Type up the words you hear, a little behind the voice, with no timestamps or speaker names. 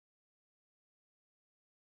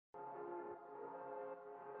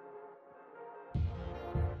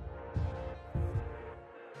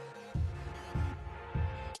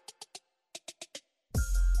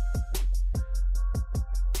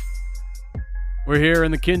We're here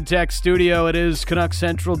in the Kintech studio. It is Canuck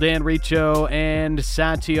Central, Dan Riccio and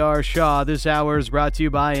Satyar Shah. This hour is brought to you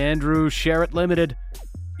by Andrew Sherritt Limited,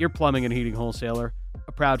 your plumbing and heating wholesaler,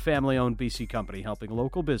 a proud family-owned BC company helping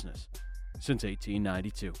local business since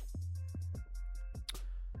 1892.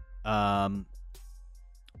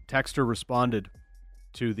 Texter responded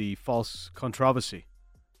to the false controversy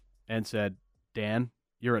and said, Dan,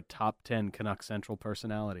 you're a top 10 Canuck Central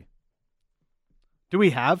personality. Do we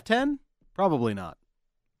have 10? Probably not.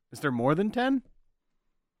 Is there more than 10?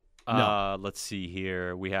 No. Let's see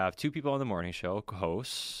here. We have 2 people on the morning show,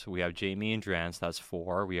 hosts. We have Jamie and Drance, that's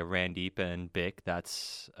 4. We have Randeep and Bick,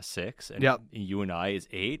 that's 6. And you and I is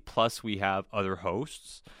 8. Plus we have other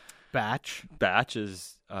hosts. Batch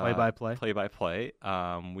is play-by-play. Play-by-play.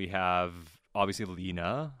 We have obviously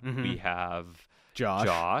Lena. Mm-hmm. We have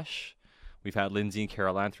Josh. We've had Lindsay and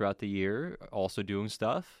Caroline throughout the year also doing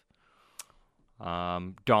stuff.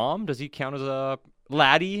 Dom, does he count as a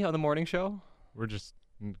laddie on the morning show? We're just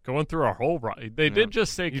going through our whole ride. They did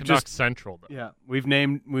just say Canuck Central, though. Yeah, we've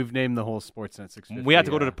named the whole Sportsnet 650. We have to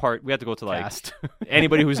go to the part. We have to go to like cast.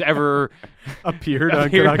 Anybody who's ever appeared on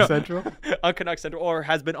Canuck Central, on Canuck Central, or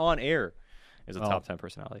has been on air is a top 10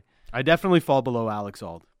 personality. I definitely fall below Alex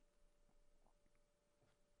Auld.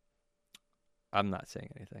 I'm not saying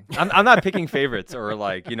anything. I'm not picking favorites or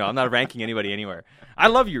I'm not ranking anybody anywhere. I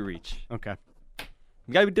love you, Reach. Okay.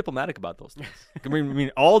 You gotta be diplomatic about those things. I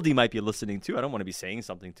mean, Aldi might be listening too. I don't want to be saying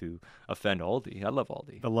something to offend Aldi. I love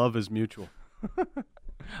Aldi. The love is mutual.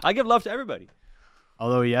 I give love to everybody.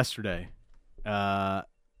 Although yesterday, you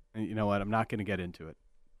know what? I'm not going to get into it.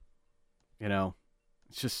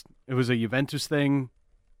 It was a Juventus thing,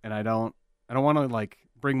 and I don't want to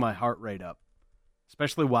bring my heart rate up,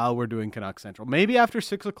 especially while we're doing Canuck Central. Maybe after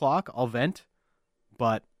 6 o'clock I'll vent,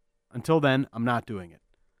 but until then I'm not doing it.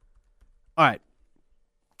 All right.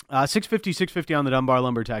 650 on the Dunbar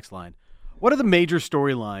Lumber text line. What are the major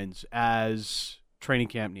storylines as training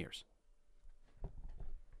camp nears?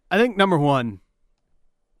 I think number one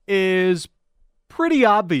is pretty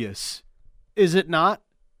obvious, is it not?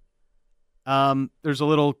 There's a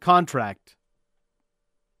little contract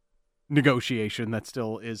negotiation that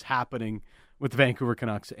still is happening with the Vancouver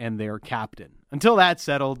Canucks and their captain. Until that's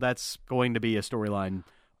settled, that's going to be a storyline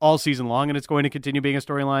all season long, and it's going to continue being a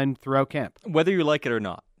storyline throughout camp. Whether you like it or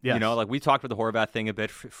not. Yes. We talked about the Horvat thing a bit.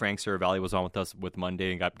 Frank Saravalli was on with us with Monday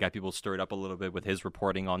and got people stirred up a little bit with his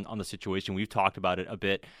reporting on the situation. We've talked about it a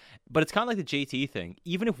bit. But it's kind of like the JT thing.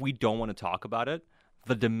 Even if we don't want to talk about it,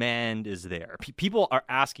 the demand is there. People are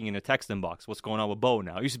asking in a text inbox, what's going on with Bo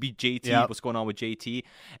now? It used to be JT, What's going on with JT?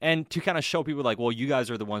 And to kind of show people well, you guys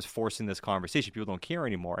are the ones forcing this conversation. People don't care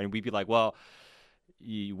anymore. And we'd be like, well,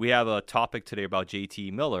 we have a topic today about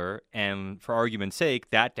JT Miller, and for argument's sake,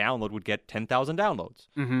 that download would get 10,000 downloads,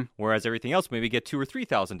 whereas everything else maybe get 2,000 or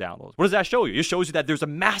 3,000 downloads. What does that show you? It shows you that there's a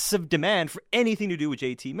massive demand for anything to do with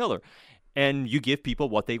JT Miller, and you give people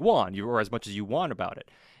what they want, or as much as you want about it.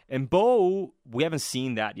 And Bo, we haven't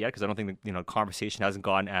seen that yet because I don't think the conversation hasn't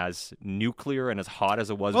gone as nuclear and as hot as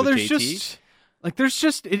it was with JT.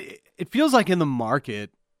 It feels like in the market,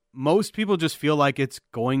 most people just feel like it's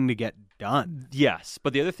going to get done. Yes,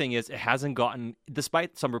 but the other thing is it hasn't gotten,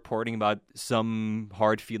 despite some reporting about some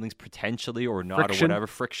hard feelings potentially or not,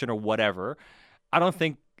 friction or whatever, I don't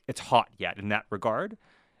think it's hot yet in that regard.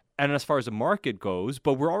 And as far as the market goes,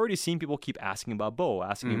 but we're already seeing people keep asking about Bo.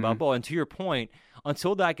 And to your point,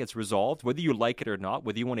 until that gets resolved, whether you like it or not,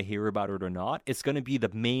 whether you want to hear about it or not, it's going to be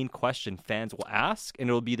the main question fans will ask, and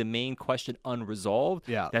it'll be the main question unresolved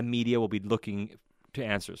that media will be looking to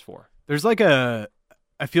answers for. There's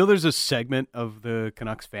I feel there's a segment of the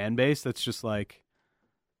Canucks fan base that's just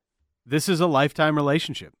this is a lifetime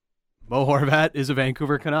relationship. Bo Horvat is a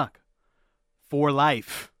Vancouver Canuck for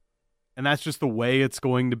life. And that's just the way it's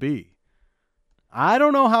going to be. I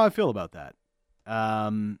don't know how I feel about that.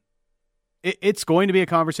 It's going to be a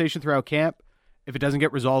conversation throughout camp. If it doesn't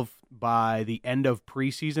get resolved by the end of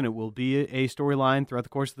preseason, it will be a storyline throughout the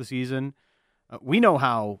course of the season. We know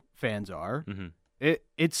how fans are. Mm-hmm.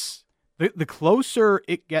 It's the closer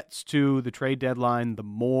it gets to the trade deadline, the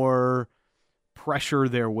more pressure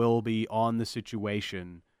there will be on the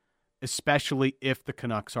situation, especially if the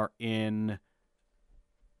Canucks are in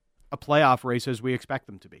a playoff race as we expect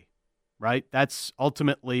them to be, right? That's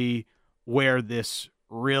ultimately where this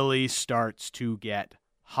really starts to get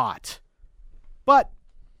hot. But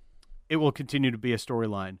it will continue to be a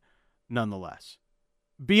storyline nonetheless.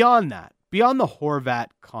 Beyond that, beyond the Horvat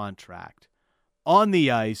contract, on the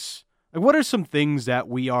ice, what are some things that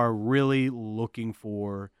we are really looking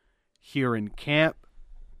for here in camp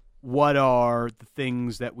What are the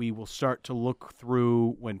things that we will start to look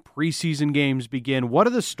through when preseason games begin? What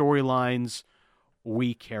are the storylines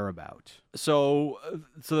we care about? So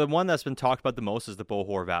the one that's been talked about the most is the Bo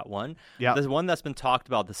Horvat one. Yeah. The one that's been talked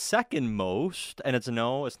about the second most, and it's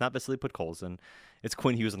not Vasily Podkolzin. It's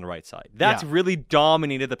Quinn Hughes on the right side. That's really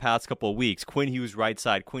dominated the past couple of weeks. Quinn Hughes right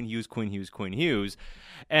side, Quinn Hughes.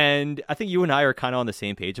 And I think you and I are kind of on the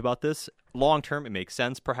same page about this. Long term, it makes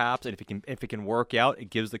sense perhaps, and if it can work out,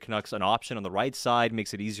 it gives the Canucks an option on the right side,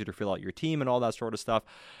 makes it easier to fill out your team and all that sort of stuff.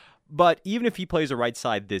 But even if he plays the right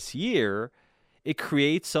side this year, it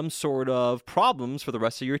creates some sort of problems for the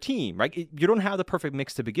rest of your team, right? You don't have the perfect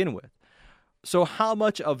mix to begin with. So how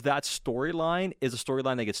much of that storyline is a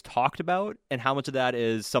storyline that gets talked about, and how much of that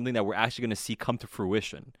is something that we're actually going to see come to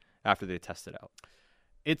fruition after they test it out?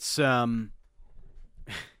 It's I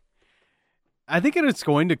think it's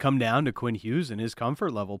going to come down to Quinn Hughes and his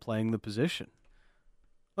comfort level playing the position.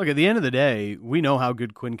 Look, at the end of the day, we know how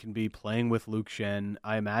good Quinn can be playing with Luke Schenn.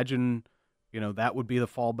 I imagine, that would be the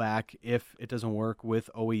fallback if it doesn't work with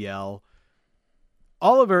OEL.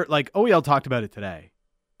 Oliver, OEL talked about it today.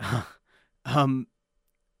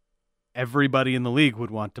 Everybody in the league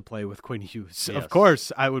would want to play with Quinn Hughes. Yes. Of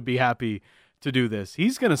course, I would be happy to do this.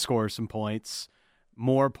 He's going to score some points,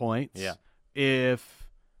 more points, if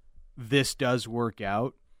this does work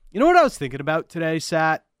out. You know what I was thinking about today,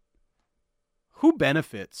 Sat? Who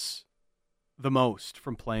benefits the most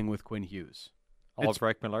from playing with Quinn Hughes?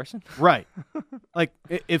 Oliver Ekman-Larsson? Right.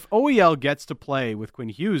 If OEL gets to play with Quinn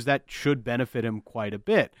Hughes, that should benefit him quite a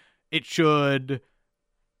bit. It should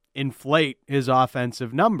inflate his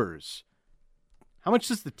offensive numbers. How much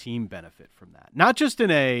does the team benefit from that? Not just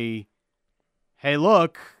in a, hey,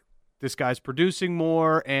 look, this guy's producing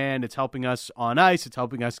more and it's helping us on ice, it's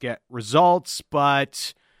helping us get results,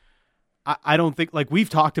 but I don't think, we've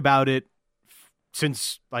talked about it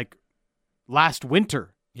since, last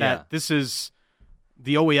winter, that this is,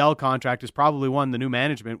 the OEL contract is probably one the new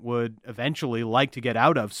management would eventually like to get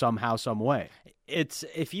out of somehow, some way.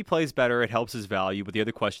 If he plays better, it helps his value. But the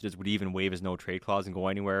other question is, would he even waive his no trade clause and go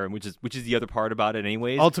anywhere? And which is the other part about it,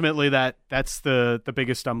 anyways. Ultimately, that's the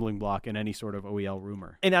biggest stumbling block in any sort of OEL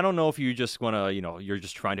rumor. And I don't know if you just want to, you're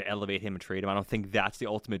just trying to elevate him and trade him. I don't think that's the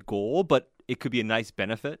ultimate goal, but it could be a nice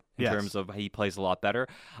benefit in terms of he plays a lot better.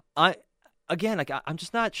 I'm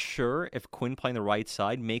just not sure if Quinn playing the right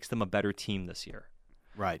side makes them a better team this year.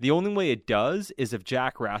 Right. The only way it does is if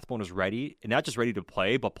Jack Rathbone is ready, and not just ready to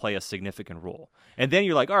play, but play a significant role. And then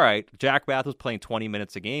you're like, all right, Jack Rathbone's playing 20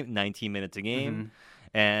 minutes a game, 19 minutes a game,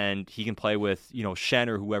 and he can play with, Schenn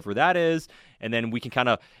or whoever that is, and then we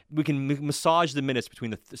can massage the minutes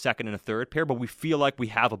between the second and the third pair, but we feel like we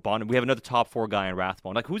have a bond. We have another top four guy in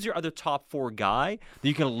Rathbone. Who's your other top four guy that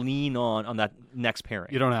you can lean on that next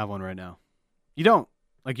pairing? You don't have one right now. You don't.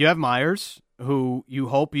 You have Myers, who you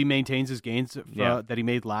hope he maintains his gains that he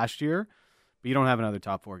made last year, but you don't have another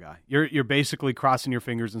top four guy. You're basically crossing your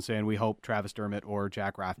fingers and saying we hope Travis Dermott or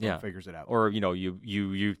Jack Rathbone figures it out. Or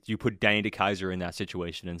you put Danny DeKeyser in that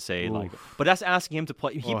situation and say but that's asking him to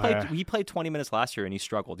play. He played 20 minutes last year and he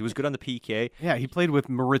struggled. He was good on the PK. Yeah, he played with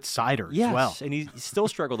Moritz Seider as well, and he still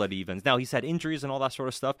struggled at evens. Now he's had injuries and all that sort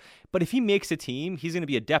of stuff. But if he makes a team, he's going to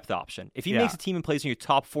be a depth option. If he makes a team and plays in your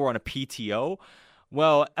top four on a PTO.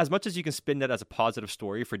 Well, as much as you can spin that as a positive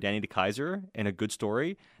story for Danny DeKeyser and a good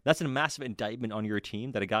story, that's a massive indictment on your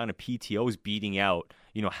team that a guy on a PTO is beating out,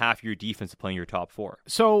 half your defense playing your top four.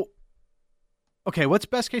 So, okay, what's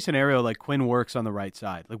best case scenario? Quinn works on the right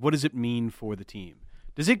side. What does it mean for the team?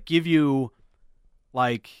 Does it give you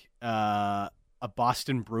a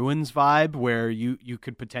Boston Bruins vibe where you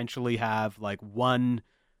could potentially have one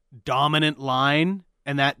dominant line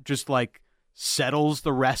and that just settles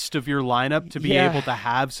the rest of your lineup to be able to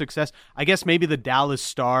have success? I guess maybe the Dallas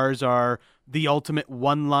Stars are the ultimate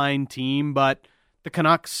one-line team, but the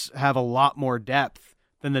Canucks have a lot more depth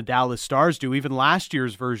than the Dallas Stars do. Even last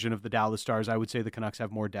year's version of the Dallas Stars, I would say the Canucks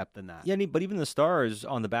have more depth than that. Yeah, but even the Stars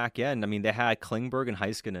on the back end, they had Klingberg and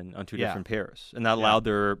Heiskanen on two different pairs, and that allowed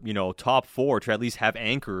their top four to at least have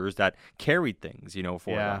anchors that carried things,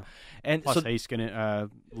 for them. And plus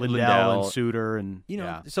Heiskanen, Lindell and Suter, and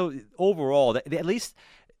so overall, at least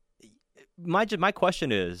my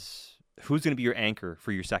question is, who's going to be your anchor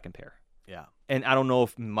for your second pair? Yeah. And I don't know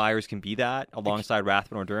if Myers can be that alongside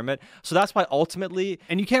Rathbone or Dermott. So that's why ultimately...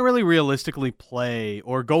 And you can't really realistically play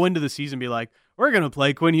or go into the season and be like, we're going to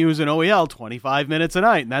play Quinn Hughes and OEL 25 minutes a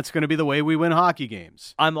night, and that's going to be the way we win hockey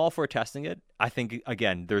games. I'm all for testing it. I think,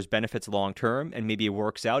 again, there's benefits long-term, and maybe it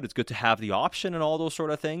works out. It's good to have the option and all those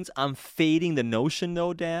sort of things. I'm fading the notion,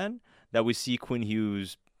 though, Dan, that we see Quinn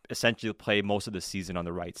Hughes essentially play most of the season on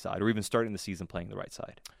the right side, or even starting the season playing the right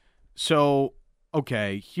side. So,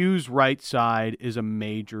 okay, Hughes' right side is a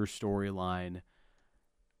major storyline.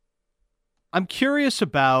 I'm curious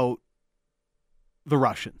about the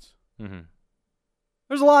Russians. Mm-hmm.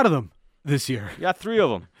 There's a lot of them this year. Yeah, 3 of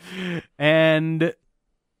them. And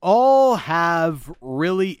all have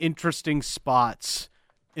really interesting spots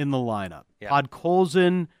in the lineup. Yeah.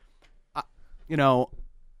 Podkolzin, I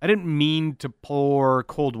didn't mean to pour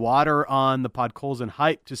cold water on the Podkolzin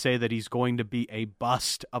hype to say that he's going to be a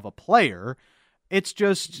bust of a player. It's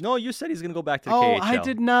just... No, you said he's going to go back to the KHL. Oh, I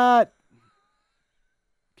did not.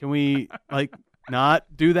 Can we, not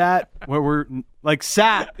do that? Where we're,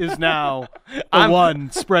 Sat is now the one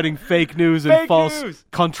spreading fake news and false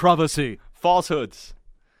controversy. Falsehoods.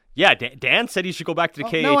 Yeah, Dan said he should go back to the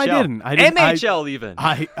KHL. No, I didn't. MHL even.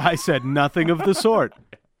 I said nothing of the sort.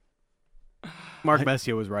 Mark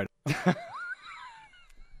Messier was right.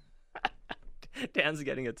 Dan's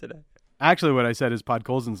getting it today. Actually, what I said is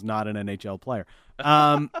Podkolzin's not an NHL player.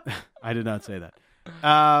 I did not say that.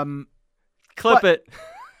 Clip it.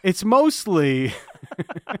 It's mostly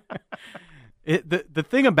the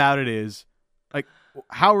thing about it is,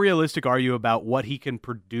 how realistic are you about what he can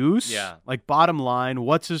produce? Yeah. Bottom line,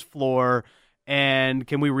 what's his floor, and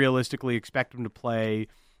can we realistically expect him to play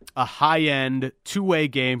a high-end two-way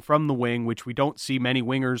game from the wing, which we don't see many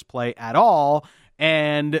wingers play at all,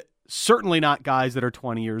 and certainly not guys that are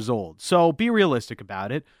 20 years old. So be realistic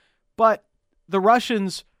about it. But the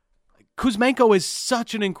Russians, Kuzmenko is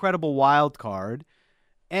such an incredible wild card,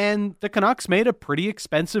 and the Canucks made a pretty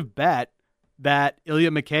expensive bet that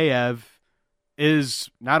Ilya Mikheyev is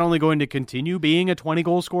not only going to continue being a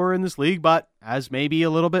 20-goal scorer in this league, but has maybe a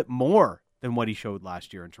little bit more than what he showed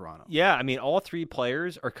last year in Toronto. Yeah, I mean, all 3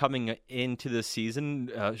 players are coming into this season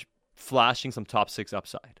flashing some top 6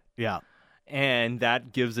 upside. Yeah. And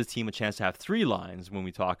that gives the team a chance to have 3 lines when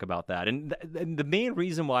we talk about that. And the main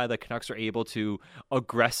reason why the Canucks are able to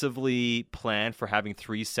aggressively plan for having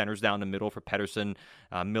 3 centers down the middle for Pettersson,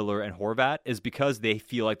 Miller, and Horvat is because they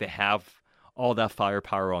feel like they have all that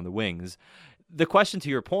firepower on the wings. The question to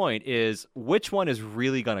your point is, which one is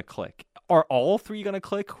really going to click? Are all 3 going to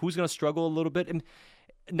click? Who's going to struggle a little bit? And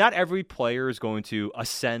not every player is going to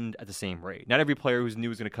ascend at the same rate. Not every player who's new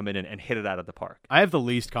is going to come in and hit it out of the park. I have the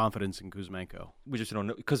least confidence in Kuzmenko. We just don't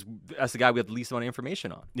know, because that's the guy we have the least amount of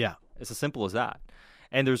information on. Yeah. It's as simple as that.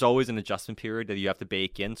 And there's always an adjustment period that you have to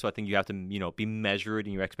bake in. So I think you have to, be measured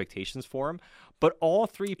in your expectations for him. But all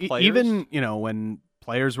 3 players... Even, when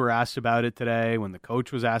players were asked about it today, when the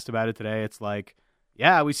coach was asked about it today, it's like,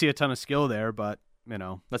 yeah, we see a ton of skill there, but,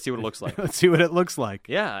 let's see what it looks like. Let's see what it looks like.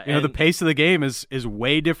 Yeah. The pace of the game is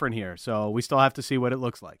way different here, so we still have to see what it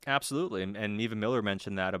looks like. Absolutely. And even Miller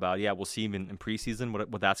mentioned that about, we'll see him in preseason,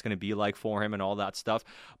 what that's going to be like for him and all that stuff.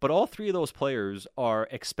 But all 3 of those players are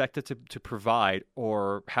expected to provide,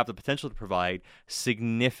 or have the potential to provide,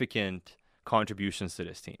 significant contributions to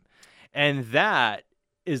this team. And that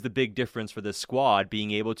is the big difference for this squad,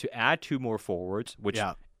 being able to add 2 more forwards, which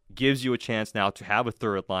gives you a chance now to have a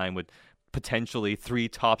third line with potentially 3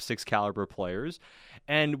 top 6 caliber players.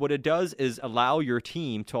 And what it does is allow your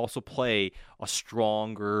team to also play a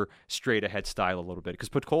stronger, straight-ahead style a little bit. Because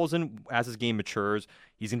Podkolzin, as his game matures,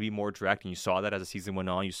 he's going to be more direct, and you saw that as the season went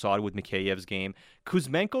on. You saw it with Mikheyev's game.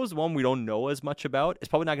 Kuzmenko is the one we don't know as much about. It's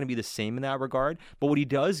probably not going to be the same in that regard. But what he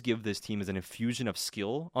does give this team is an infusion of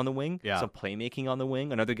skill on the wing, some playmaking on the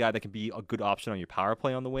wing, another guy that can be a good option on your power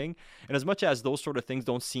play on the wing. And as much as those sort of things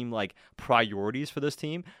don't seem like priorities for this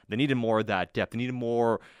team, they needed more of that depth. They needed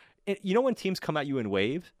more... when teams come at you in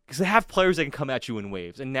waves? Because they have players that can come at you in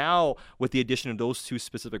waves. And now, with the addition of those 2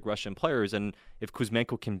 specific Russian players, and if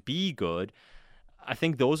Kuzmenko can be good, I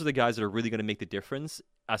think those are the guys that are really going to make the difference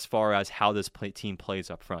as far as how this team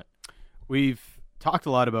plays up front. We've talked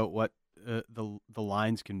a lot about what the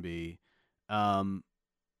lines can be. One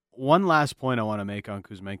last point I want to make on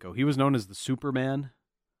Kuzmenko. He was known as the Superman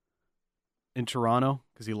in Toronto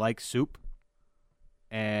because he likes soup.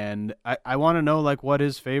 And I want to know what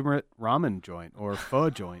his favorite ramen joint or pho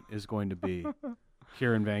joint is going to be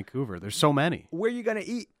here in Vancouver. There's so many. Where are you going to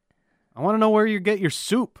eat? I want to know where you get your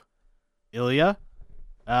soup, Ilya.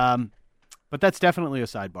 But that's definitely a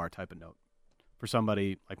sidebar type of note for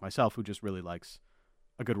somebody like myself who just really likes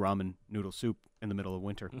a good ramen noodle soup in the middle of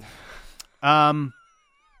winter. In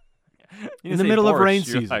the middle of rain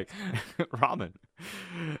season. Like, ramen.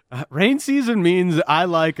 Rain season means I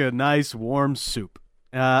like a nice warm soup.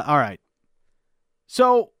 All right.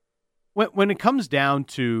 So when it comes down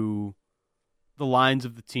to the lines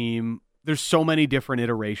of the team, there's so many different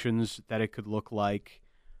iterations that it could look like.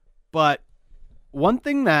 But one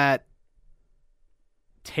thing that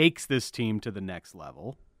takes this team to the next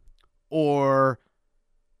level, or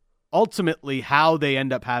ultimately how they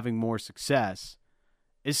end up having more success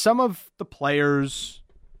is some of the players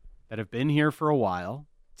that have been here for a while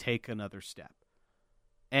take another step.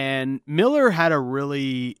 And Miller had a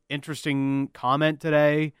really interesting comment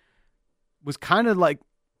today. Was kind of like,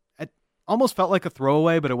 it almost felt like a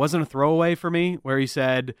throwaway, but it wasn't a throwaway for me, where he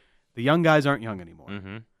said, the young guys aren't young anymore.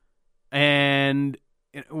 Mm-hmm. And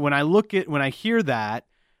when I hear that,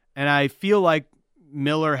 and I feel like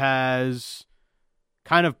Miller has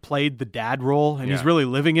kind of played the dad role, and he's really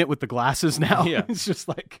living it with the glasses now. Yeah. It's just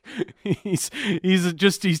like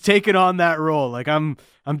he's taken on that role. Like I'm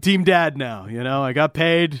team dad now. I got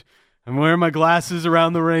paid. I'm wearing my glasses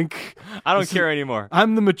around the rink. I don't care anymore.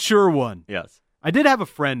 I'm the mature one. Yes. I did have a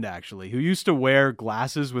friend actually who used to wear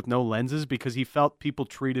glasses with no lenses because he felt people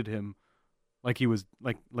treated him like he was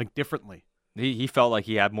like differently. He felt like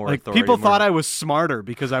he had more like authority. People thought I was smarter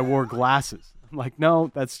because I wore glasses. I'm like, no,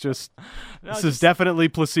 that's just this is definitely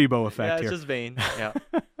placebo effect here. It's just vain. Yeah.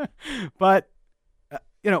 But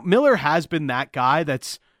Miller has been that guy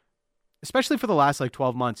that's, especially for the last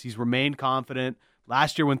 12 months, he's remained confident.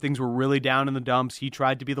 Last year when things were really down in the dumps, he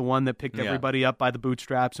tried to be the one that picked everybody up by the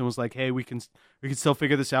bootstraps and was like, hey, we can still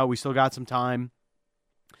figure this out. We still got some time.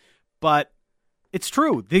 But it's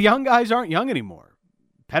true. The young guys aren't young anymore.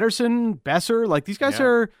 Pettersson, Besser, these guys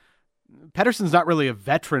are... Pettersson's not really a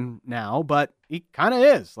veteran now, but he kind of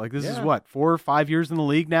is. This is 4 or 5 years in the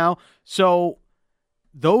league now. So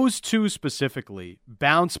those two specifically,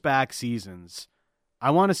 bounce back seasons,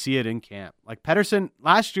 I want to see it in camp. Pettersson,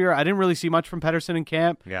 last year, I didn't really see much from Pettersson in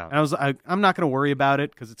camp. Yeah. And I'm not going to worry about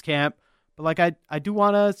it because it's camp. But I do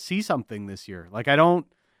want to see something this year.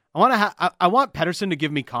 I want Pettersson to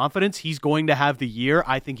give me confidence he's going to have the year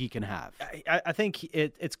I think he can have. I think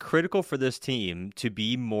it's critical for this team to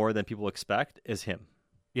be more than people expect is him.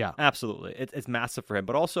 Yeah. Absolutely. It's massive for him.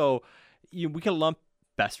 But also, we can lump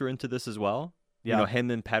Besser into this as well. Yeah. Him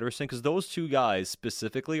and Pettersson, because those two guys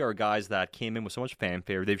specifically are guys that came in with so much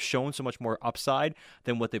fanfare. They've shown so much more upside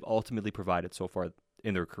than what they've ultimately provided so far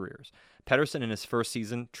in their careers. Pettersson in his first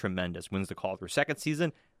season, tremendous. Wins the Calder. Second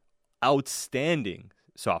season, outstanding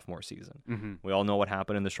sophomore season. Mm-hmm. We all know what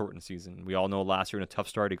happened in the shortened season. We all know last year in a tough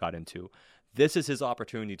start he got into. This is his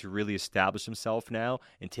opportunity to really establish himself now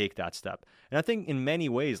and take that step. And I think in many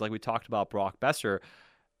ways, like we talked about Brock Besser,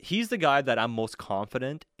 he's the guy that I'm most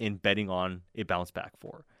confident in betting on a bounce back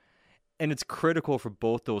for. And it's critical for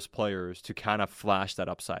both those players to kind of flash that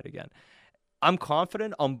upside again. I'm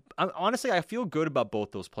confident. Honestly, I feel good about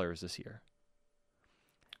both those players this year.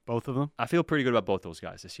 Both of them? I feel pretty good about both those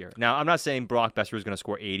guys this year. Now, I'm not saying Brock Besser is going to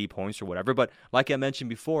score 80 points or whatever, but like I mentioned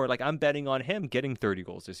before, I'm betting on him getting 30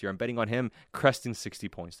 goals this year. I'm betting on him cresting 60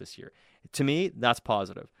 points this year. To me, that's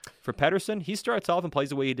positive. For Pettersson, he starts off and plays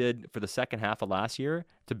the way he did for the second half of last year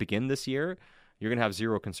to begin this year. You're going to have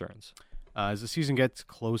zero concerns. As the season gets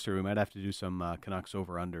closer, we might have to do some Canucks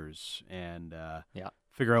over-unders and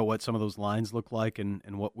figure out what some of those lines look like and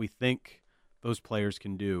what we think those players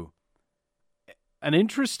can do. An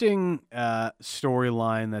interesting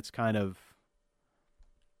storyline that's kind of...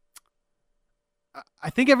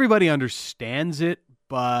 I think everybody understands it,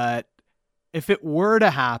 but if it were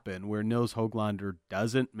to happen where Nils Höglander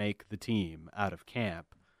doesn't make the team out of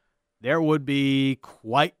camp, there would be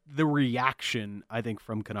quite the reaction, I think,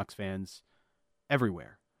 from Canucks fans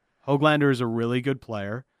everywhere. Höglander is a really good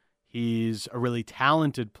player. He's a really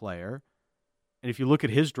talented player. And if you look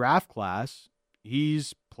at his draft class,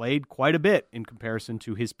 he's played quite a bit in comparison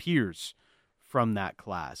to his peers from that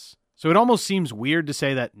class. So it almost seems weird to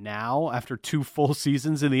say that now, after 2 full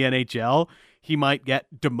seasons in the NHL, he might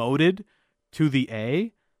get demoted to the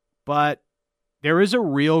A. But there is a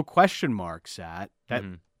real question mark, Sat, that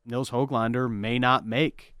Nils Höglander may not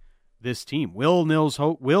make this team. Will Nils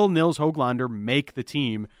Höglander make the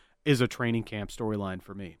team is a training camp storyline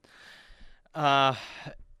for me.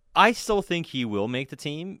 I still think he will make the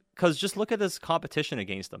team because just look at this competition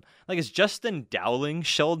against him. Is Justin Dowling,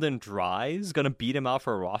 Sheldon Dries going to beat him out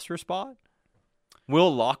for a roster spot?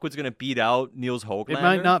 Will Lockwood's going to beat out Nils Höglander? It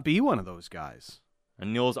might not be one of those guys.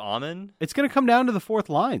 And Nils Åman? It's going to come down to the fourth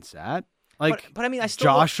line, Sat. But I mean, I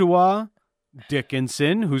still Joshua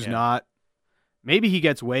Dickinson, who's not. Maybe he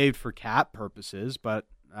gets waived for cap purposes, but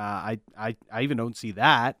I even don't see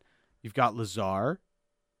that. You've got Lazar,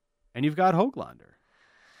 and you've got Höglander.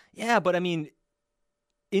 Yeah, but I mean,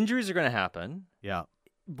 injuries are going to happen. Yeah.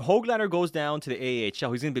 Höglander goes down to the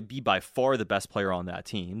AHL. He's going to be by far the best player on that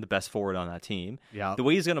team, the best forward on that team. Yeah. The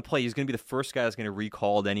way he's going to play, he's going to be the first guy that's going to be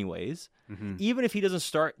recalled anyways. Mm-hmm. Even if he doesn't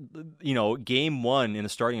start, game 1 in the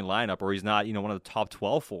starting lineup, or he's not, one of the top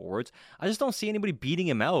 12 forwards, I just don't see anybody beating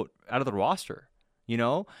him out of the roster. you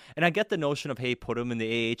know? And I get the notion of, hey, put him in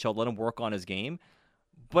the AHL, let him work on his game.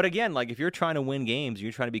 But again, like if you're trying to win games,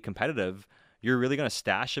 you're trying to be competitive, you're really going to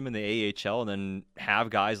stash him in the AHL and then have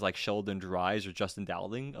guys like Sheldon Dries or Justin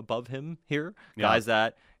Dowling above him here, guys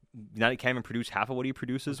that can't even produce half of what he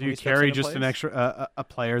produces. Do you carry just an extra a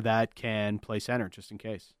player that can play center just in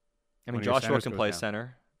case? I mean, Joshua can play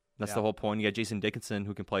center. That's the whole point. You got Jason Dickinson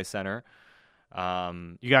who can play center.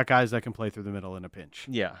 You got guys that can play through the middle in a pinch.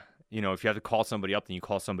 Yeah. You know, if you have to call somebody up, then you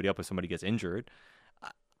call somebody up if somebody gets injured.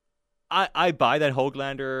 I buy that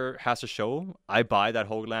Höglander has to show. I buy that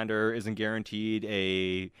Höglander isn't guaranteed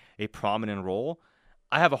a prominent role.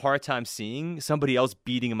 I have a hard time seeing somebody else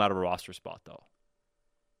beating him out of a roster spot, though.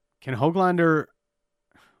 Can Höglander...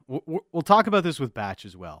 We'll talk about this with Batch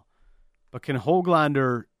as well. But can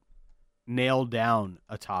Höglander nail down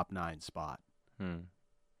a top 9 spot?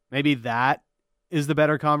 Maybe that is the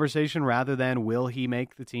better conversation rather than will he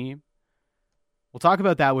make the team? We'll talk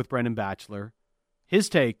about that with Brendan Batchelor. His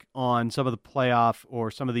take on some of the playoff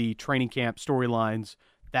or some of the training camp storylines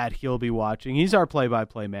that he'll be watching. He's our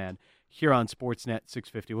play-by-play man here on Sportsnet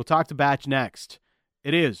 650. We'll talk to Batch next.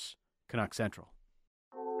 It is Canuck Central.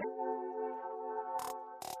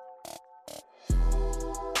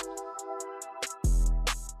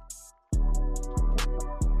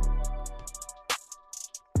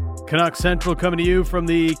 Canuck Central coming to you from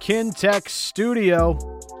the Kintec studio.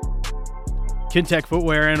 Kintec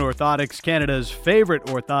Footwear and Orthotics, Canada's favorite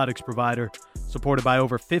orthotics provider, supported by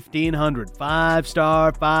over 1,500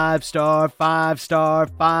 5-star, 5-star, 5-star,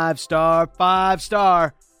 5-star,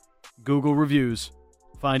 5-star Google reviews.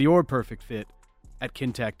 Find your perfect fit at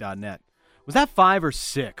kintec.net. Was that 5 or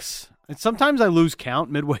 6? And sometimes I lose count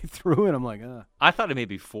midway through, and I'm like, I thought it may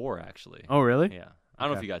be 4, actually. Oh, really? Yeah. I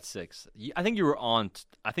don't know if you got 6. I think you were on.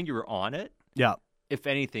 I think you were on it. Yeah. If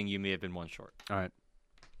anything, you may have been one short. All right.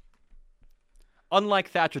 Unlike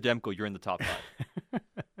Thatcher Demko, you're in the top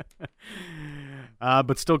 5.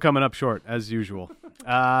 But still coming up short, as usual.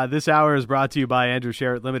 This hour is brought to you by Andrew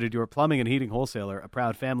Sherritt Limited, your plumbing and heating wholesaler, a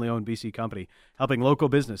proud family-owned BC company, helping local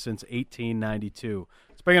business since 1892.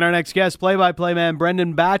 Let's bring in our next guest, play-by-play man,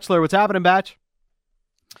 Brendan Batchelor. What's happening, Batch?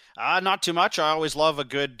 Not too much. I always love a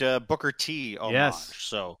good Booker T homage. Yes.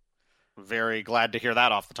 So very glad to hear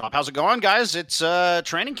that off the top. How's it going, guys? It's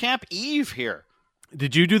training camp eve here.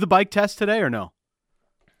 Did you do the bike test today or no?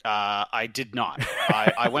 I did not.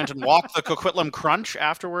 I went and walked the Coquitlam Crunch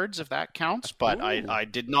afterwards, if that counts, but I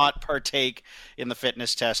did not partake in the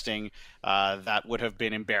fitness testing. That would have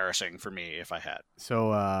been embarrassing for me if I had.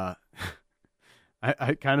 So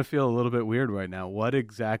I kind of feel a little bit weird right now. What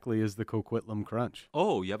exactly is the Coquitlam Crunch?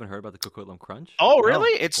 Oh, you haven't heard about the Coquitlam Crunch? Oh,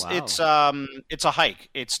 really? No. It's a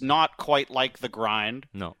hike. It's not quite like the grind.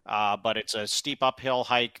 No. But it's a steep uphill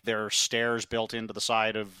hike. There are stairs built into the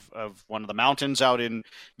side of one of the mountains out in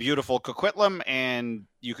beautiful Coquitlam, and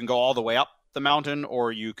you can go all the way up the mountain,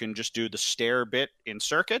 or you can just do the stair bit in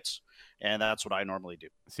circuits, and that's what I normally do.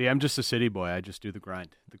 See, I'm just a city boy. I just do the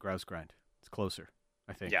grind, the grouse grind. It's closer,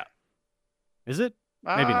 I think. Yeah. Is it?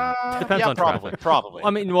 Maybe not. Depends on traffic. Probably.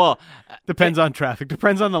 I mean, well, depends on traffic.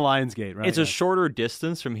 Depends on the Lionsgate, right? It's a shorter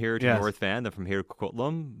distance from here to Yes. North Van than from here to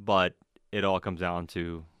Coquitlam, but it all comes down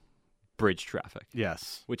to bridge traffic.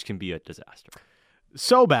 Yes. Which can be a disaster.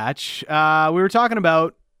 So, Batch, we were talking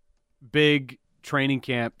about big training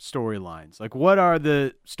camp storylines. Like, what are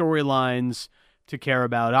the storylines to care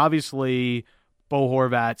about? Obviously, Bo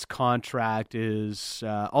Horvat's contract is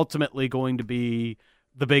ultimately going to be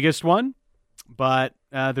the biggest one. But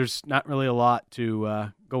there's not really a lot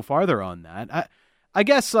to go farther on that. I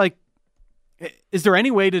guess, like, is there any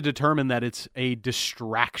way to determine that it's a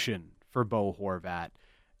distraction for Bo Horvat,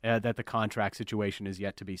 that the contract situation is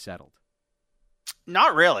yet to be settled?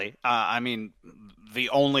 Not really. I mean, the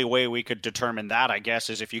only way we could determine that, I guess,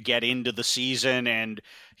 is if you get into the season and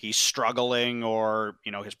he's struggling, or,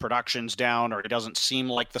 you know, his production's down, or he doesn't seem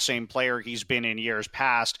like the same player he's been in years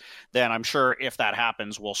past, then I'm sure if that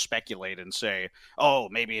happens, we'll speculate and say, oh,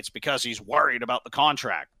 maybe it's because he's worried about the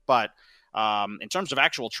contract. But in terms of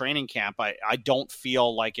actual training camp, I don't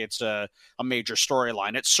feel like it's a major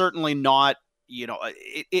storyline. It's certainly not. You know,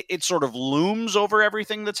 it sort of looms over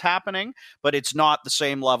everything that's happening, but it's not the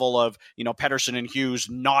same level of, you know, Pettersson and Hughes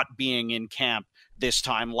not being in camp this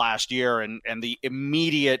time last year and the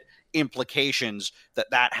immediate implications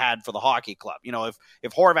that had for the hockey club. You know,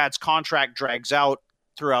 if Horvat's contract drags out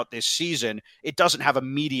throughout this season, it doesn't have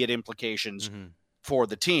immediate implications for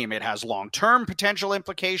the team. It has long-term potential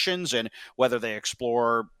implications, and whether they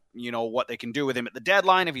explore, you know, what they can do with him at the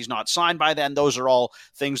deadline if he's not signed by then, those are all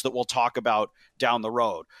things that we'll talk about down the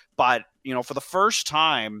road. But, you know, for the first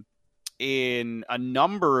time in a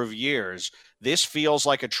number of years, this feels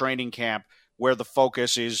like a training camp where the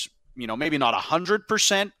focus is, maybe not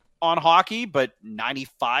 100% on hockey, but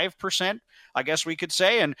 95%, I guess we could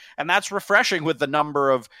say. And that's refreshing with the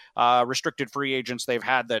number of restricted free agents they've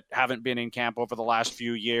had that haven't been in camp over the last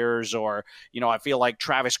few years. Or, I feel like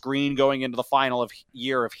Travis Green going into the final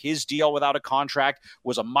year of his deal without a contract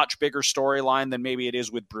was a much bigger storyline than maybe it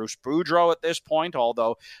is with Bruce Boudreau at this point.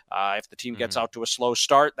 Although if the team gets out to a slow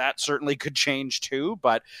start, that certainly could change too.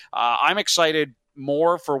 But I'm excited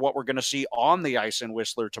more for what we're going to see on the ice in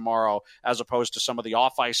Whistler tomorrow, as opposed to some of the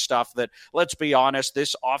off-ice stuff that, let's be honest,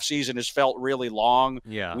 this offseason has felt really long.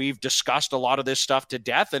 Yeah. We've discussed a lot of this stuff to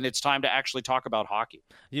death, and it's time to actually talk about hockey.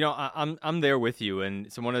 I'm there with you,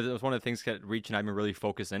 and so one of the things that Reach and I've been really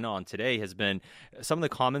focusing on today has been some of the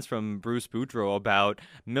comments from Bruce Boudreau about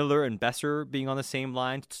Miller and Besser being on the same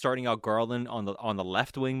line, starting out Garland on the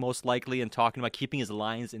left wing most likely, and talking about keeping his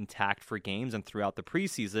lines intact for games and throughout the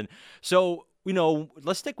preseason. So,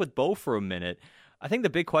 let's stick with Bo for a minute. I think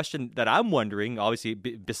the big question that I'm wondering, obviously,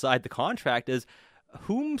 beside the contract, is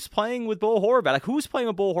who's playing with Bo Horvat? Like, who's playing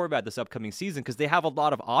with Bo Horvat this upcoming season? Because they have a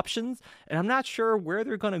lot of options, and I'm not sure where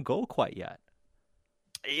they're going to go quite yet.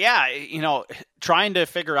 Yeah, trying to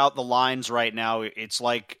figure out the lines right now, it's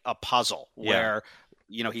like a puzzle where,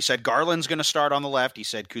 he said Garland's going to start on the left. He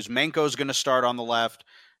said Kuzmenko's going to start on the left.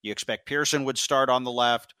 You expect Pearson would start on the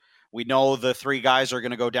left. We know the three guys are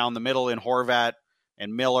going to go down the middle in Horvat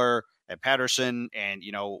and Miller and Pettersson, and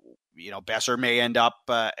Besser may end up,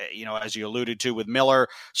 as you alluded to with Miller.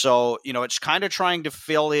 So it's kind of trying to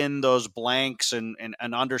fill in those blanks and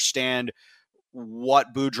understand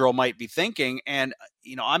what Boudreau might be thinking. And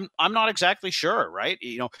I'm not exactly sure, right?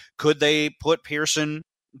 Could they put Pearson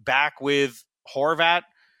back with Horvat?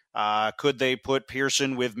 Could they put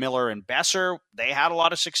Pearson with Miller and Besser? They had a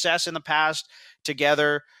lot of success in the past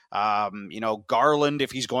together. Garland,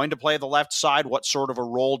 if he's going to play the left side, what sort of a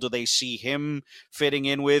role do they see him fitting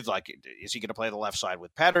in with? Like, is he going to play the left side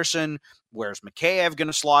with Pettersson? Where's Mikheyev going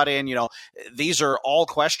to slot in? These are all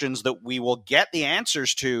questions that we will get the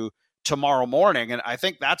answers to tomorrow morning. And I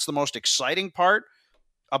think that's the most exciting part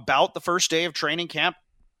about the first day of training camp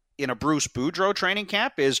in a Bruce Boudreau training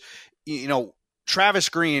camp is, Travis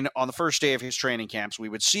Green, on the first day of his training camps, we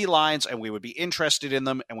would see lines and we would be interested in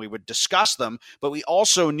them and we would discuss them, but we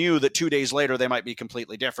also knew that 2 days later they might be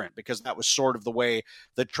completely different because that was sort of the way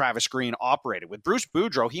that Travis Green operated. With Bruce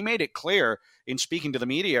Boudreau, he made it clear in speaking to the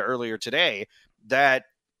media earlier today that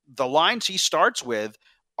the lines he starts with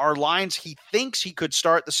are lines he thinks he could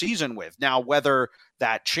start the season with. Now, whether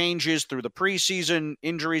that changes through the preseason,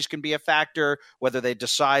 injuries can be a factor, whether they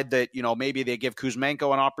decide that, maybe they give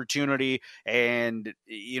Kuzmenko an opportunity and,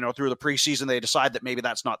 through the preseason, they decide that maybe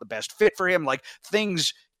that's not the best fit for him. Like,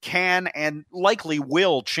 things can and likely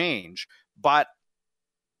will change. But,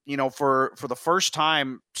 for the first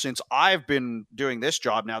time since I've been doing this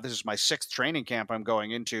job now, this is my 6th training camp I'm going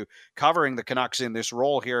into covering the Canucks in this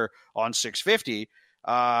role here on 650.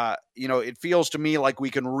 It feels to me like we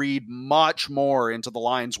can read much more into the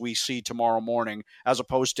lines we see tomorrow morning as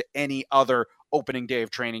opposed to any other opening day of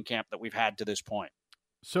training camp that we've had to this point.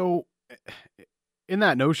 So in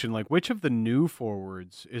that notion, like, which of the new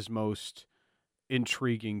forwards is most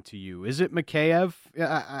intriguing to you? Is it Mikheyev?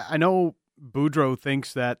 I know Boudreau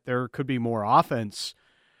thinks that there could be more offense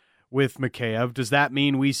with Mikheyev. Does that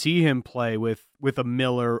mean we see him play with a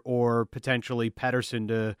Miller or potentially Pettersson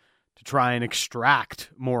to try and extract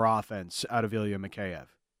more offense out of Ilya Mikheyev?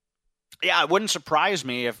 Yeah, it wouldn't surprise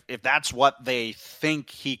me if that's what they think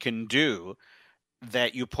he can do,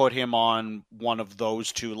 that you put him on one of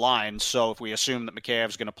those two lines. So if we assume that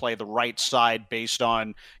Mikheyev's going to play the right side based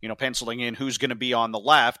on, penciling in who's going to be on the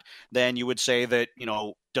left, then you would say that,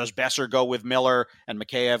 does Besser go with Miller and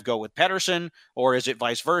Mikheyev go with Pettersson, or is it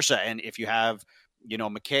vice versa? And if you have,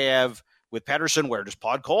 Mikheyev with Pettersson, where does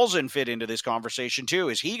Podkolzin fit into this conversation too?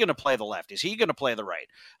 Is he going to play the left? Is he going to play the right?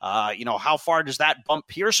 How far does that bump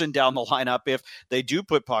Pearson down the lineup if they do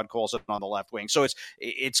put Podkolzin on the left wing? So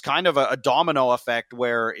it's kind of a domino effect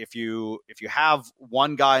where if you have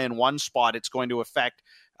one guy in one spot, it's going to affect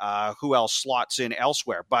who else slots in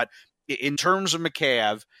elsewhere. But in terms of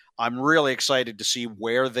Mikheyev, I'm really excited to see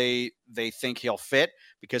where they think he'll fit,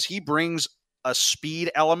 because he brings a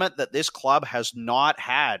speed element that this club has not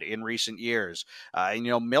had in recent years.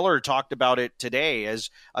 Miller talked about it today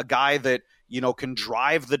as a guy that, can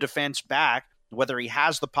drive the defense back, whether he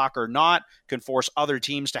has the puck or not, can force other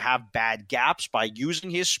teams to have bad gaps by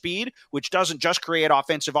using his speed, which doesn't just create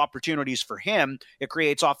offensive opportunities for him, it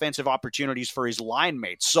creates offensive opportunities for his line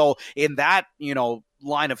mates. So in that,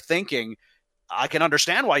 line of thinking, I can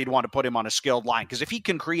understand why you'd want to put him on a skilled line, because if he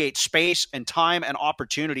can create space and time and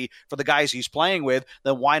opportunity for the guys he's playing with,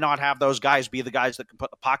 then why not have those guys be the guys that can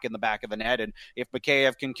put the puck in the back of the net? And if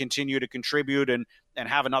Mikheyev can continue to contribute and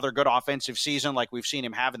have another good offensive season like we've seen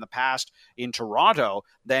him have in the past in Toronto,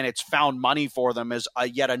 then it's found money for them as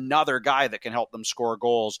yet another guy that can help them score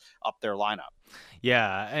goals up their lineup.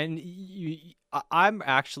 Yeah, and I'm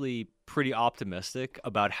actually pretty optimistic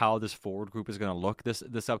about how this forward group is going to look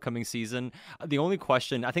this upcoming season. The only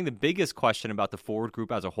question, I think the biggest question about the forward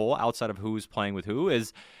group as a whole, outside of who's playing with who,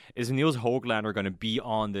 is Nils Höglander going to be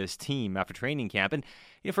on this team after training camp? And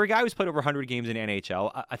for a guy who's played over 100 games in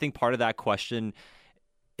NHL, I think part of that question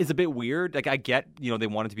is a bit weird. Like, I get, they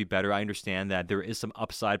want it to be better. I understand that there is some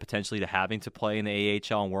upside potentially to having to play in the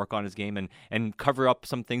AHL and work on his game and cover up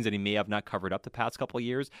some things that he may have not covered up the past couple of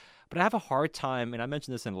years. But I have a hard time, and I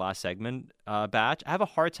mentioned this in the last segment, Batch, I have a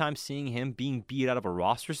hard time seeing him being beat out of a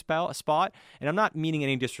roster spot. And I'm not meaning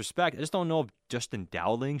any disrespect. I just don't know if Justin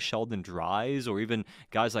Dowling, Sheldon Dries, or even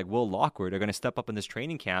guys like Will Lockwood are going to step up in this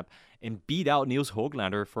training camp and beat out Nils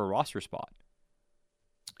Höglander for a roster spot.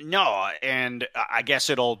 No, and I guess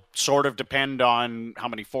it'll sort of depend on how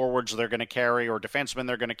many forwards they're going to carry or defensemen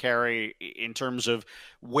they're going to carry in terms of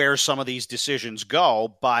where some of these decisions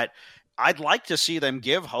go. But I'd like to see them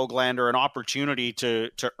give Höglander an opportunity to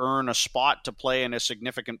earn a spot to play in a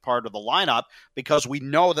significant part of the lineup, because we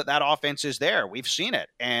know that offense is there. We've seen it.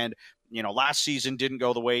 And last season didn't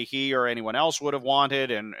go the way he or anyone else would have wanted.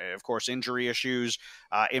 And, of course, injury issues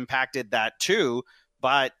impacted that too.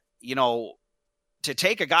 But, to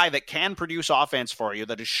take a guy that can produce offense for you,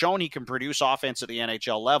 that has shown he can produce offense at the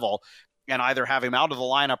NHL level, and either have him out of the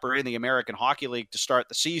lineup or in the American Hockey League to start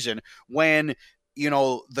the season, when,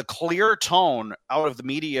 the clear tone out of the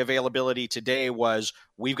media availability today was,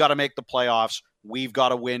 we've got to make the playoffs. We've got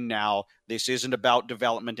to win now. This isn't about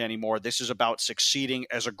development anymore. This is about succeeding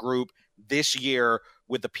as a group this year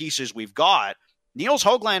with the pieces we've got. Nils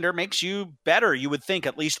Höglander makes you better, you would think,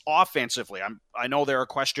 at least offensively. I know there are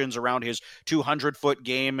questions around his 200-foot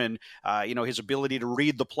game and his ability to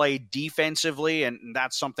read the play defensively, and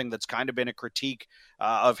that's something that's kind of been a critique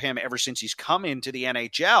of him ever since he's come into the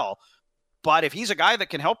NHL. But if he's a guy that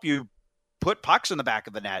can help you put pucks in the back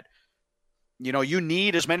of the net, you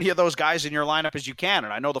need as many of those guys in your lineup as you can.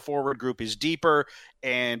 And I know the forward group is deeper,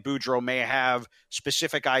 and Boudreau may have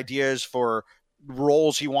specific ideas for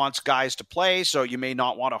roles he wants guys to play, so you may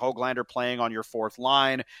not want a Höglander playing on your fourth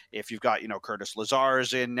line if you've got Curtis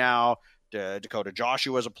Lazar's in now. Dakota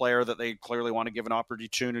Joshua is a player that they clearly want to give an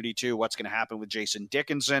opportunity to. What's going to happen with Jason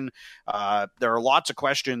Dickinson? There are lots of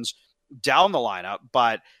questions down the lineup,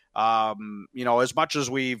 but as much as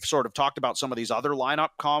we've sort of talked about some of these other lineup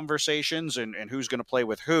conversations and who's going to play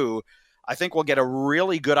with who, I think we'll get a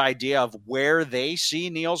really good idea of where they see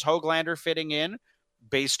Nils Höglander fitting in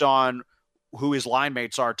based on who his line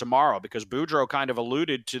mates are tomorrow, because Boudreau kind of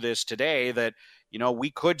alluded to this today that,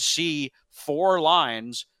 we could see 4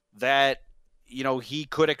 lines that, he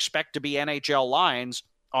could expect to be NHL lines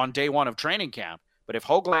on day one of training camp. But if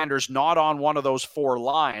Höglander's not on one of those 4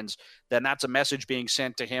 lines, then that's a message being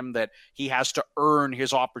sent to him that he has to earn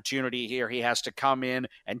his opportunity here. He has to come in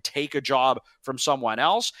and take a job from someone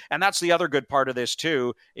else. And that's the other good part of this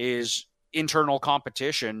too, is internal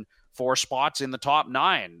competition for spots in the top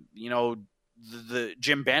 9. The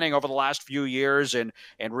Jim Benning over the last few years and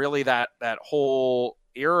really that whole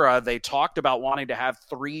era, they talked about wanting to have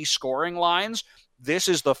 3 scoring lines. This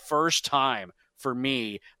is the first time for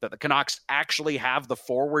me that the Canucks actually have the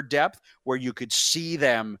forward depth where you could see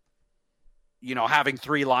them, having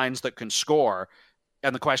 3 lines that can score.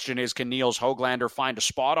 And the question is, can Nils Höglander find a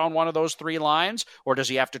spot on one of those 3 lines, or does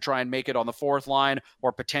he have to try and make it on the 4th line,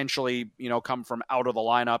 or potentially, come from out of the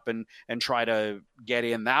lineup and try to get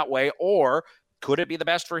in that way? Or could it be the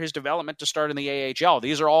best for his development to start in the AHL?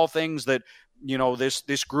 These are all things that,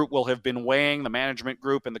 this group will have been weighing, the management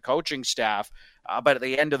group and the coaching staff. But at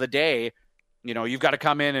the end of the day, you've got to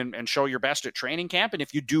come in and show your best at training camp. And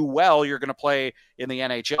if you do well, you're going to play in the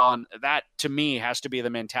NHL. And that, to me, has to be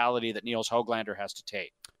the mentality that Nils Höglander has to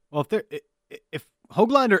take. Well, if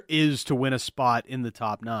Höglander is to win a spot in the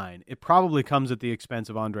top 9, it probably comes at the expense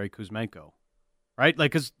of Andrei Kuzmenko, right?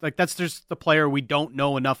 Because that's just the player we don't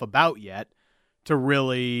know enough about yet to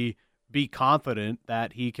really be confident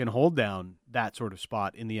that he can hold down that sort of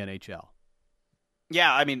spot in the NHL.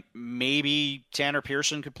 Yeah, I mean, maybe Tanner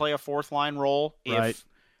Pearson could play a 4th line role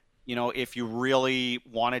if you really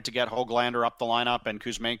wanted to get Höglander up the lineup and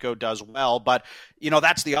Kuzmenko does well. But,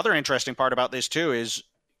 that's the other interesting part about this too, is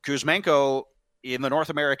Kuzmenko in the North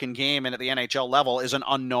American game and at the NHL level is an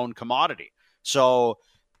unknown commodity. So,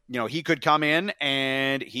 he could come in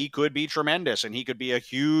and he could be tremendous and he could be a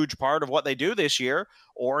huge part of what they do this year,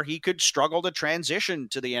 or he could struggle to transition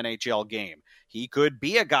to the NHL game. He could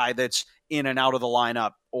be a guy that's in and out of the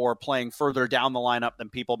lineup or playing further down the lineup than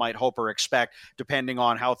people might hope or expect, depending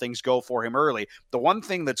on how things go for him early. The one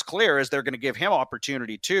thing that's clear is they're going to give him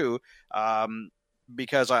opportunity too,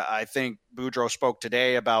 because I think Boudreau spoke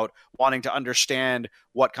today about wanting to understand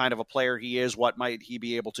what kind of a player he is, what might he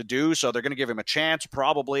be able to do. So they're going to give him a chance,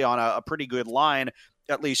 probably on a pretty good line,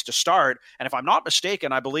 at least to start. And if I'm not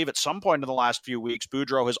mistaken, I believe at some point in the last few weeks,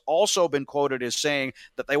 Boudreau has also been quoted as saying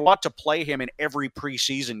that they want to play him in every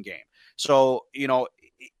preseason game. So,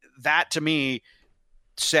 that to me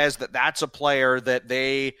says that that's a player that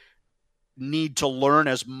they need to learn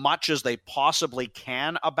as much as they possibly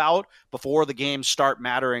can about before the games start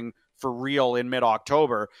mattering for real in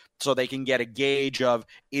mid-October, so they can get a gauge of,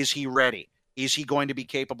 is he ready? Is he going to be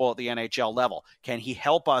capable at the NHL level? Can he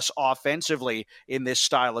help us offensively in this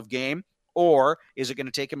style of game? Or is it going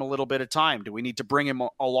to take him a little bit of time? Do we need to bring him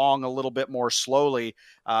along a little bit more slowly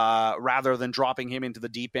rather than dropping him into the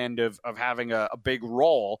deep end of having a big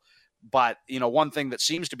role? But, one thing that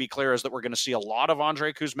seems to be clear is that we're going to see a lot of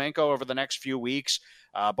Andrei Kuzmenko over the next few weeks,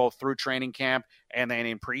 both through training camp and then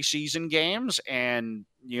in preseason games. And,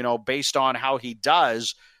 based on how he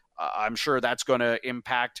does, I'm sure that's going to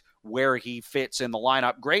impact where he fits in the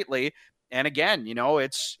lineup greatly. And again,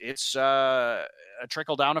 it's a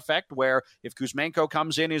trickle-down effect where if Kuzmenko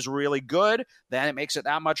comes in is really good, then it makes it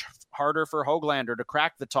that much harder for Höglander to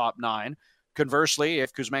crack the top 9. Conversely,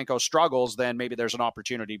 if Kuzmenko struggles, then maybe there's an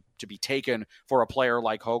opportunity to be taken for a player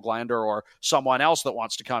like Höglander or someone else that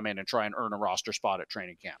wants to come in and try and earn a roster spot at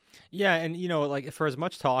training camp. Yeah, and for as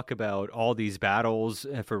much talk about all these battles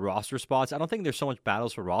for roster spots, I don't think there's so much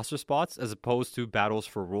battles for roster spots as opposed to battles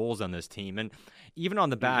for roles on this team. And even on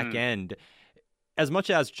the back end, as much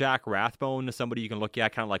as Jack Rathbone is somebody you can look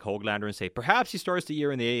at kind of like Höglander and say, perhaps he starts the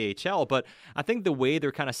year in the AHL, but I think the way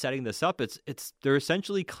they're kind of setting this up, they're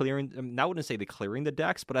essentially clearing, I wouldn't say they're clearing the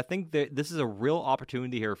decks, but I think that this is a real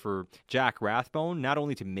opportunity here for Jack Rathbone, not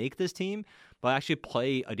only to make this team, but actually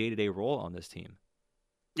play a day-to-day role on this team.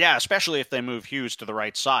 Yeah, especially if they move Hughes to the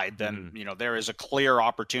right side, then, there is a clear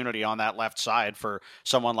opportunity on that left side for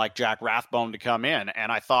someone like Jack Rathbone to come in.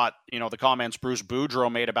 And I thought, the comments Bruce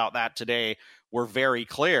Boudreau made about that today were very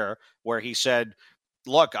clear, where he said,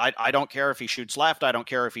 look, I don't care if he shoots left. I don't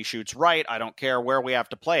care if he shoots right. I don't care where we have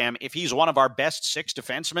to play him. If he's one of our best 6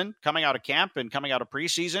 defensemen coming out of camp and coming out of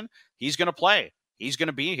preseason, he's going to play. He's going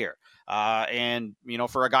to be here. And,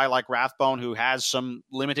 for a guy like Rathbone, who has some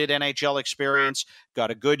limited NHL experience,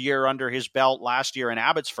 got a good year under his belt last year in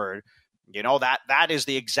Abbotsford, that is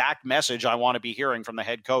the exact message I want to be hearing from the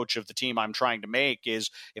head coach of the team I'm trying to make is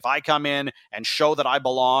if I come in and show that I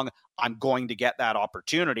belong, I'm going to get that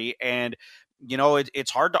opportunity. And,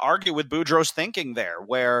 it's hard to argue with Boudreau's thinking there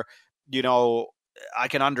where, I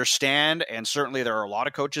can understand, and certainly there are a lot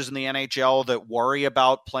of coaches in the NHL that worry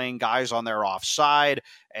about playing guys on their offside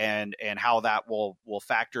and how that will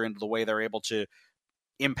factor into the way they're able to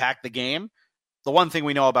impact the game. The one thing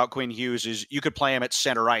we know about Quinn Hughes is you could play him at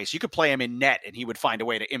center ice. You could play him in net, and he would find a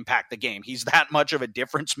way to impact the game. He's that much of a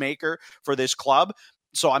difference maker for this club.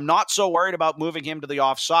 So I'm not so worried about moving him to the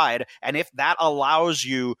offside. And if that allows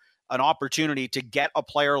you an opportunity to get a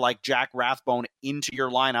player like Jack Rathbone into your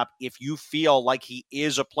lineup, if you feel like he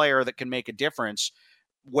is a player that can make a difference,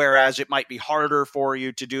 whereas it might be harder for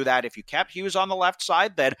you to do that if you kept Hughes on the left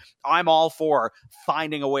side, then I'm all for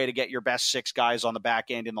finding a way to get your best 6 guys on the back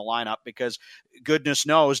end in the lineup, because goodness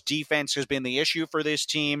knows defense has been the issue for this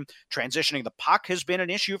team. Transitioning the puck has been an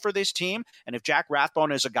issue for this team. And if Jack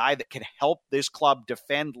Rathbone is a guy that can help this club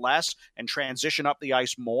defend less and transition up the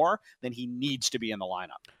ice more, then he needs to be in the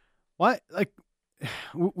lineup. What?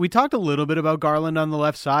 We talked a little bit about Garland on the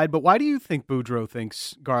left side, but why do you think Boudreau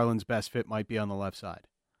thinks Garland's best fit might be on the left side?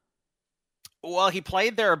 Well, he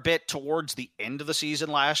played there a bit towards the end of the season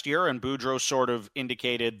last year, and Boudreau sort of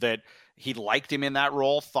indicated that he liked him in that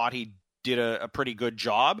role, thought he did a pretty good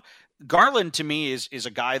job. Garland, to me, is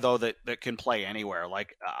a guy, though, that can play anywhere.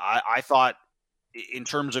 Like, I thought in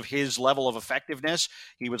terms of his level of effectiveness,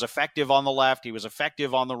 he was effective on the left, he was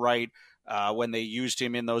effective on the right, when they used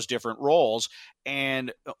him in those different roles.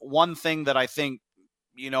 And one thing that I think,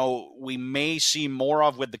 we may see more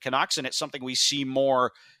of with the Canucks, and it's something we see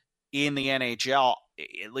more in the NHL,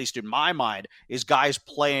 at least in my mind, is guys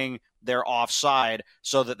playing their offside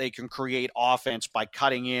so that they can create offense by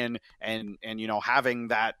cutting in and having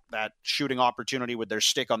that shooting opportunity with their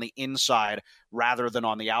stick on the inside rather than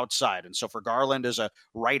on the outside. And so for Garland as a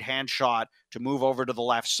right-hand shot to move over to the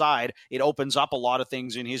left side, it opens up a lot of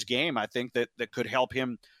things in his game, I think, that could help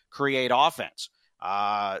him create offense.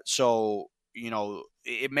 So,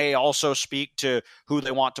 it may also speak to who they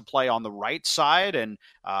want to play on the right side and,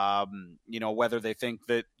 whether they think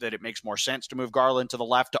that it makes more sense to move Garland to the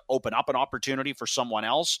left to open up an opportunity for someone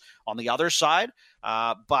else on the other side.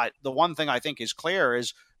 But the one thing I think is clear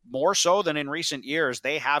is more so than in recent years,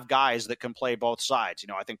 they have guys that can play both sides.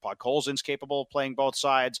 I think Podkolzin's capable of playing both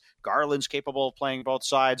sides. Garland's capable of playing both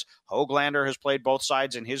sides. Höglander has played both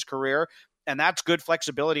sides in his career. And that's good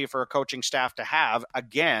flexibility for a coaching staff to have,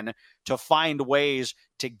 again, to find ways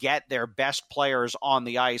to get their best players on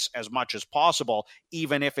the ice as much as possible,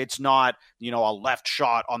 even if it's not, a left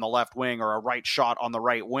shot on the left wing or a right shot on the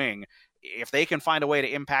right wing. If they can find a way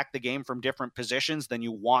to impact the game from different positions, then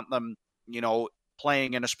you want them,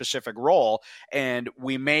 playing in a specific role. And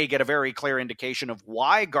we may get a very clear indication of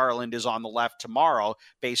why Garland is on the left tomorrow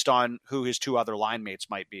based on who his two other line mates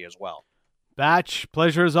might be as well. Batch,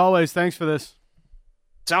 pleasure as always. Thanks for this.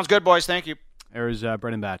 Sounds good, boys. Thank you. There's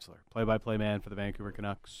Brendan Batchelor, play-by-play man for the Vancouver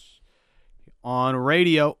Canucks on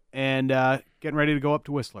radio, and getting ready to go up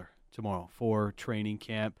to Whistler tomorrow for training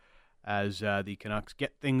camp as the Canucks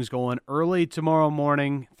get things going early tomorrow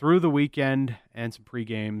morning through the weekend and some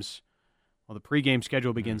pre-games. Well, the pre-game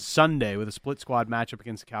schedule begins Sunday with a split squad matchup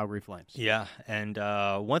against the Calgary Flames. Yeah, and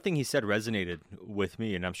one thing he said resonated with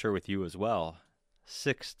me, and I'm sure with you as well.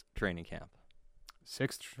 6th training camp.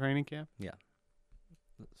 6th training camp? Yeah.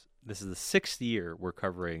 This is the 6th year we're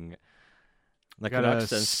covering the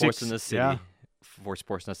Canucks and Sports in the City for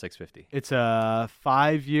Sportsnet 650. It's a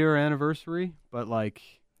 5-year anniversary, but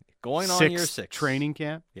going on year 6. Training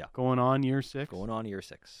camp? Yeah. Going on year 6? Going on year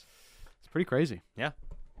 6. It's pretty crazy. Yeah.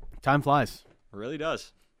 Time flies. It really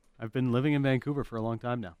does. I've been living in Vancouver for a long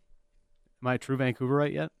time now. Am I a true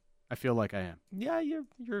Vancouverite yet? I feel like I am. Yeah,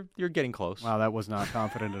 you're getting close. Wow, that was not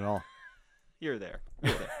confident at all. You're there.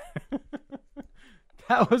 You're there.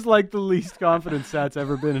 That was like the least confident Sat's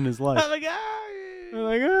ever been in his life. I'm like,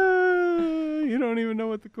 you don't even know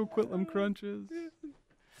what the Coquitlam Crunch is.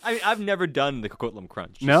 I mean, I've never done the Coquitlam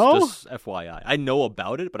Crunch. No? Just FYI. I know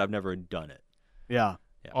about it, but I've never done it. Yeah.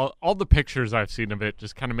 All the pictures I've seen of it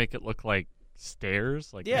just kind of make it look like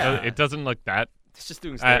stairs. It doesn't look that. It's just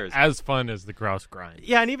doing stairs. As fun as the grouse grind.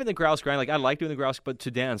 Yeah, and even the grouse grind, I like doing the grouse, but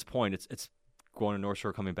to Dan's point, it's going to North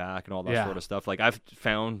Shore, coming back, and all that sort of stuff. I've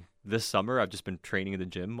found this summer, I've just been training in the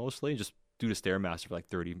gym mostly, just do the Stairmaster for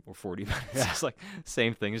 30 or 40 minutes. Yeah. It's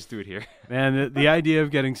same thing, just do it here. Man, the idea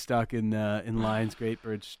of getting stuck in Lions Great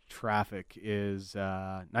Bridge traffic is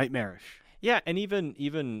nightmarish. Yeah, and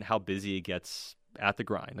even how busy it gets at the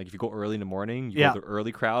grind. If you go early in the morning, you go to the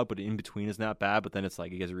early crowd, but in between is not bad, but then it's it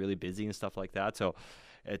gets really busy and stuff like that. So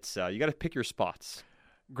it's you got to pick your spots.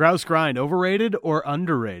 Grouse grind, overrated or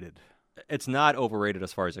underrated? It's not overrated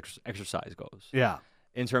as far as exercise goes. Yeah.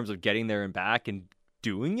 In terms of getting there and back and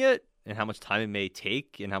doing it and how much time it may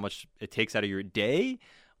take and how much it takes out of your day,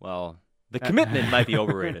 well, the commitment might be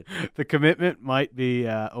overrated. The commitment might be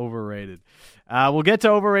overrated. We'll get to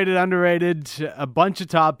overrated, underrated, a bunch of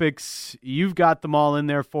topics. You've got them all in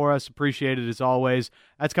there for us. Appreciate it as always.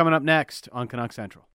 That's coming up next on Canuck Central.